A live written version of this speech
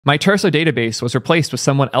My Turso database was replaced with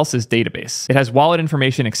someone else's database. It has wallet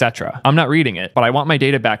information, etc. I'm not reading it, but I want my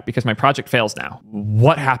data back because my project fails now.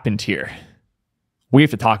 What happened here? We have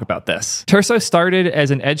to talk about this. Turso started as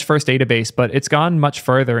an edge-first database, but it's gone much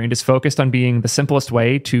further and is focused on being the simplest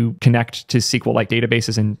way to connect to SQL-like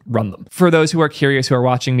databases and run them. For those who are curious, who are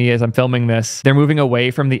watching me as I'm filming this, they're moving away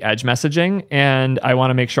from the edge messaging, and I want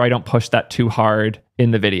to make sure I don't push that too hard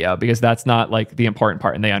in the video because that's not like the important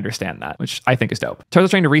part and they understand that, which I think is dope. Turso's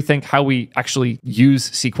trying to rethink how we actually use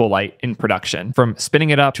SQLite in production, from spinning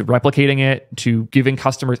it up to replicating it to giving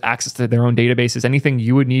customers access to their own databases. Anything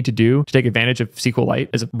you would need to do to take advantage of SQLite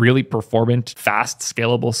as a really performant, fast,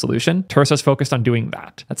 scalable solution, Turso's focused on doing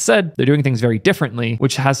that. That said, they're doing things very differently,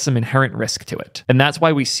 which has some inherent risk to it. And that's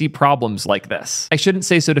why we see problems like this. I shouldn't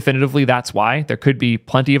say so definitively that's why. There could be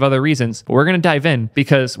plenty of other reasons, but we're going to dive in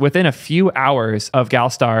because within a few hours of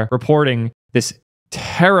Galstar reporting this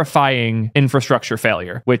terrifying infrastructure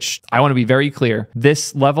failure, which I want to be very clear,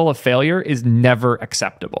 this level of failure is never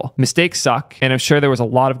acceptable. Mistakes suck, and I'm sure there was a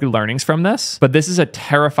lot of good learnings from this, but this is a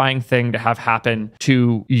terrifying thing to have happen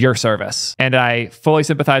to your service. And I fully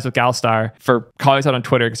sympathize with Galstar for calling us out on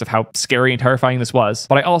Twitter because of how scary and terrifying this was,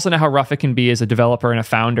 but I also know how rough it can be as a developer and a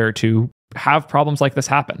founder to have problems like this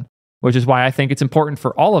happen, which is why I think it's important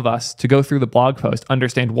for all of us to go through the blog post,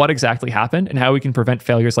 understand what exactly happened and how we can prevent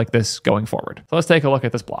failures like this going forward. So let's take a look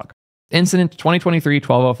at this blog. Incident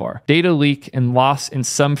 2023-1204, data leak and loss in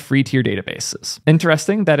some free tier databases.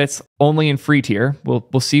 Interesting that it's only in free tier.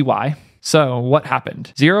 We'll see why. So what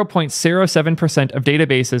happened? 0.07% of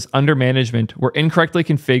databases under management were incorrectly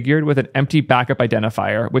configured with an empty backup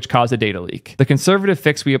identifier, which caused a data leak. The conservative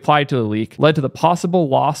fix we applied to the leak led to the possible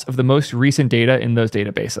loss of the most recent data in those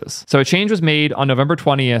databases. So a change was made on November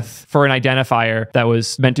 20th for an identifier that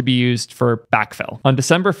was meant to be used for backfill. On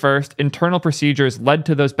December 1st, internal procedures led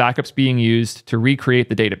to those backups being used to recreate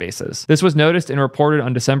the databases. This was noticed and reported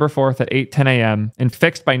on December 4th at 8:10 a.m. and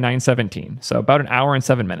fixed by 9:17, so about an hour and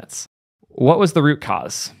 7 minutes. What was the root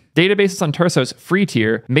cause? Databases on Turso's free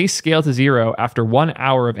tier may scale to 0 after 1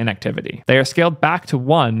 hour of inactivity. They are scaled back to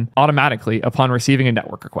 1 automatically upon receiving a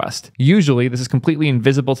network request. Usually, this is completely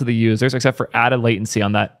invisible to the users except for added latency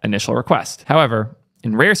on that initial request. However,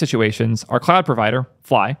 in rare situations, our cloud provider,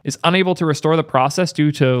 Fly, is unable to restore the process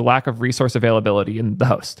due to lack of resource availability in the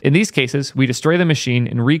host. In these cases, we destroy the machine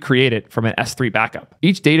and recreate it from an S3 backup.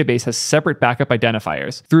 Each database has separate backup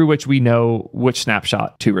identifiers through which we know which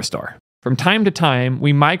snapshot to restore. From time to time,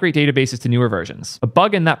 we migrate databases to newer versions. A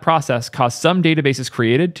bug in that process caused some databases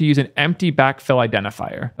created to use an empty backfill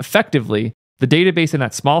identifier. Effectively, the database in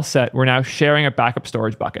that small set were now sharing a backup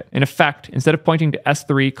storage bucket. In effect, instead of pointing to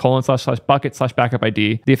S3://bucket/backup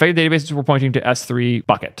ID, the affected databases were pointing to S3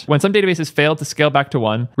 bucket. When some databases failed to scale back to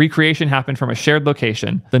 1, recreation happened from a shared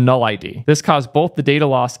location, the null ID. This caused both the data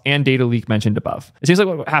loss and data leak mentioned above. It seems like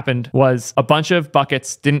what happened was a bunch of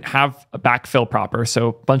buckets didn't have a backfill proper, so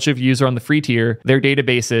a bunch of users on the free tier, their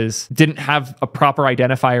databases didn't have a proper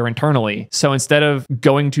identifier internally. So instead of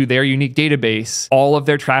going to their unique database, all of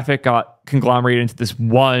their traffic got conglomerated into this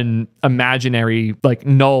one imaginary like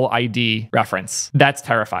null ID reference. That's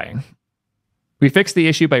terrifying. We fixed the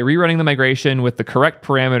issue by rerunning the migration with the correct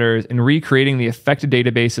parameters and recreating the affected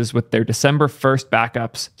databases with their December 1st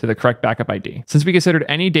backups to the correct backup ID. Since we considered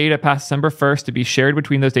any data past December 1st to be shared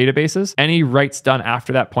between those databases, any writes done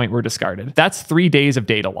after that point were discarded. That's 3 days of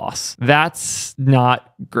data loss. That's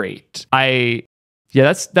not great.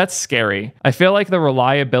 Yeah, that's scary. I feel like the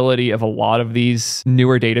reliability of a lot of these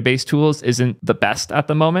newer database tools isn't the best at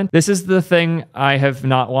the moment. This is the thing I have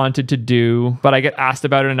not wanted to do, but I get asked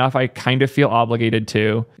about it enough, I kind of feel obligated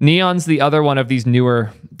to. Neon's the other one of these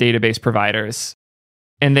newer database providers,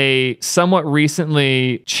 and they somewhat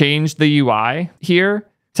recently changed the UI here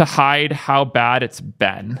to hide how bad it's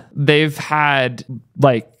been. They've had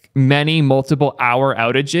many multiple hour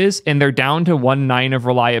outages and they're down to 1.9 of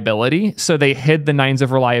reliability. So they hid the 9s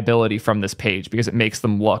of reliability from this page because it makes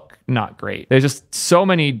them look not great. There's just so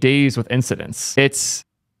many days with incidents.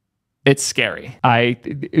 It's scary.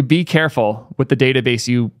 Be careful with the database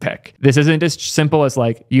you pick. This isn't as simple as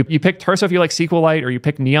you pick Turso if you like SQLite or you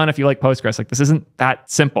pick Neon if you like Postgres. This isn't that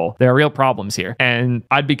simple. There are real problems here and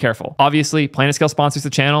I'd be careful. Obviously, PlanetScale sponsors the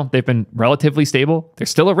channel. They've been relatively stable. There's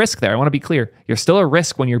still a risk there. I want to be clear. You're still a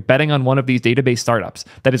risk when you're betting on one of these database startups.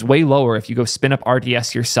 That is way lower if you go spin up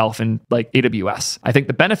RDS yourself in AWS. I think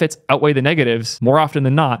the benefits outweigh the negatives more often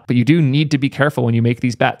than not, but you do need to be careful when you make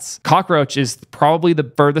these bets. Cockroach is probably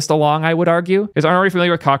the furthest along along, I would argue. Because I'm already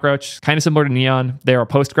familiar with Cockroach, kind of similar to Neon. They're a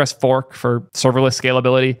Postgres fork for serverless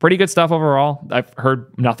scalability. Pretty good stuff overall. I've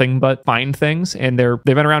heard nothing but fine things, and they've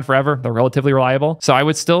been around forever. They're relatively reliable. So I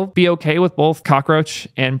would still be okay with both Cockroach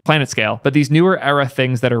and PlanetScale. But these newer era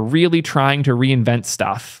things that are really trying to reinvent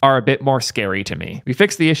stuff are a bit more scary to me. We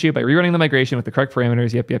fixed the issue by rerunning the migration with the correct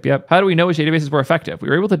parameters. Yep. How do we know which databases were effective? We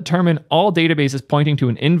were able to determine all databases pointing to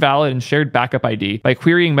an invalid and shared backup ID by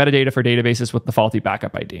querying metadata for databases with the faulty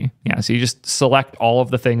backup ID. Yeah, so you just select all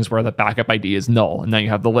of the things where the backup ID is null, and then you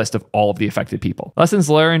have the list of all of the affected people. Lessons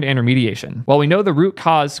learned and remediation. While we know the root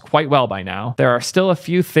cause quite well by now, there are still a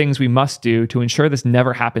few things we must do to ensure this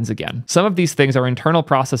never happens again. Some of these things are internal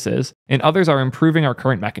processes, and others are improving our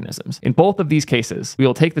current mechanisms. In both of these cases, we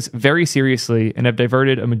will take this very seriously and have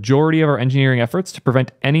diverted a majority of our engineering efforts to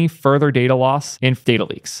prevent any further data loss and data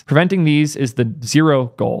leaks. Preventing these is the zero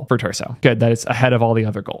goal for Turso. Good, that it's ahead of all the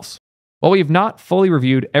other goals. While we have not fully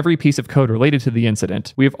reviewed every piece of code related to the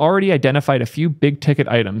incident, we have already identified a few big ticket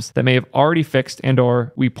items that may have already fixed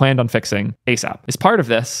and/or we planned on fixing ASAP. As part of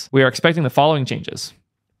this, we are expecting the following changes.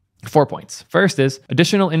 4 points. First is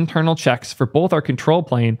additional internal checks for both our control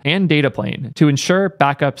plane and data plane to ensure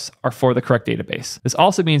backups are for the correct database. This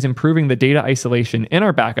also means improving the data isolation in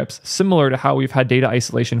our backups, similar to how we've had data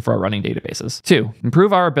isolation for our running databases. 2,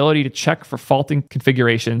 improve our ability to check for faulting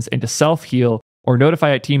configurations and to self-heal or notify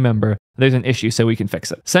a team member there's an issue so we can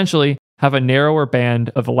fix it. Essentially, have a narrower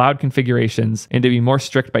band of allowed configurations and to be more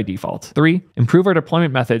strict by default. 3, improve our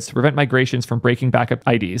deployment methods to prevent migrations from breaking backup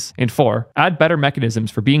IDs. And 4, add better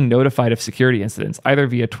mechanisms for being notified of security incidents, either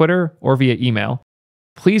via Twitter or via email.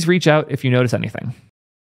 Please reach out if you notice anything.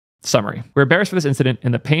 Summary. We're embarrassed for this incident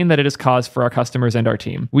and the pain that it has caused for our customers and our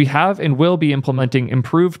team. We have and will be implementing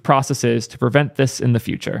improved processes to prevent this in the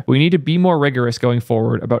future. We need to be more rigorous going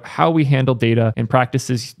forward about how we handle data and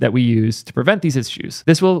practices that we use to prevent these issues.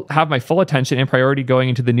 This will have my full attention and priority going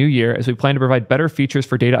into the new year as we plan to provide better features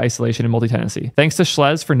for data isolation and multi-tenancy. Thanks to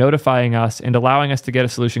Schlez for notifying us and allowing us to get a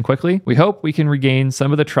solution quickly. We hope we can regain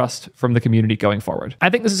some of the trust from the community going forward.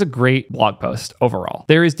 I think this is a great blog post overall.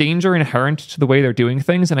 There is danger inherent to the way they're doing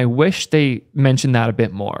things, and I wish they mentioned that a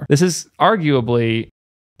bit more. This is arguably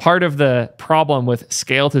part of the problem with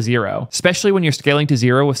scale to zero, especially when you're scaling to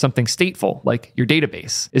zero with something stateful like your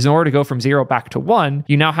database, is in order to go from 0 back to 1,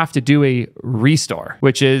 you now have to do a restore,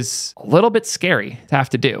 which is a little bit scary to have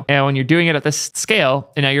to do. And when you're doing it at this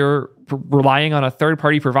scale, and now you're relying on a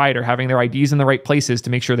third-party provider having their IDs in the right places to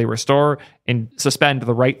make sure they restore and suspend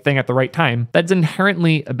the right thing at the right time, that's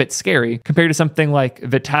inherently a bit scary compared to something like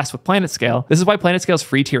Vitesse with PlanetScale. This is why PlanetScale's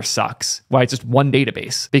free tier sucks, why it's just one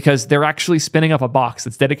database, because they're actually spinning up a box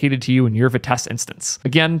that's dedicated to you in your Vitesse instance.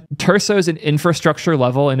 Again, Turso is an infrastructure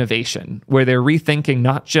level innovation where they're rethinking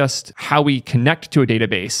not just how we connect to a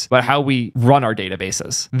database, but how we run our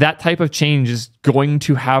databases. That type of change is going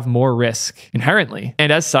to have more risk inherently.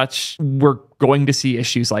 And as such, we're going to see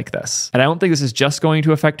issues like this. And I don't think this is just going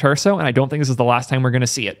to affect Turso, and I don't think this is the last time we're going to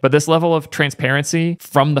see it. But this level of transparency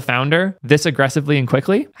from the founder, this aggressively and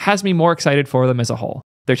quickly, has me more excited for them as a whole.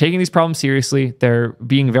 They're taking these problems seriously. They're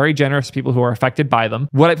being very generous to people who are affected by them.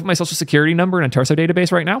 Would I put my social security number in a Turso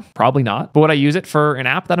database right now? Probably not. But would I use it for an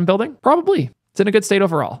app that I'm building? Probably. It's in a good state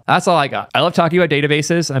overall. That's all I got. I love talking about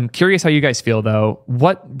databases. I'm curious how you guys feel though.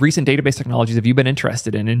 What recent database technologies have you been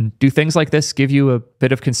interested in? And do things like this give you a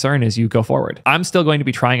bit of concern as you go forward? I'm still going to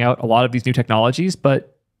be trying out a lot of these new technologies,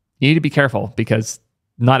 but you need to be careful because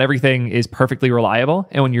not everything is perfectly reliable.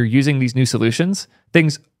 And when you're using these new solutions,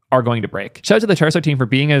 things are going to break. Shout out to the Turso team for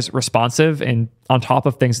being as responsive and on top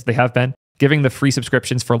of things as they have been, giving the free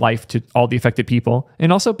subscriptions for life to all the affected people,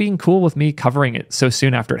 and also being cool with me covering it so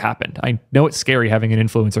soon after it happened. I know it's scary having an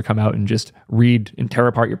influencer come out and just read and tear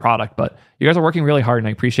apart your product, but you guys are working really hard and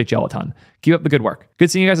I appreciate you all a ton. Keep up the good work. Good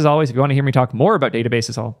seeing you guys as always. If you want to hear me talk more about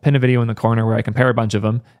databases, I'll pin a video in the corner where I compare a bunch of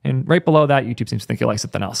them. And right below that, YouTube seems to think you like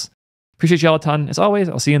something else. Appreciate you all a ton. As always,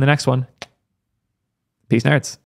 I'll see you in the next one. Peace, nerds.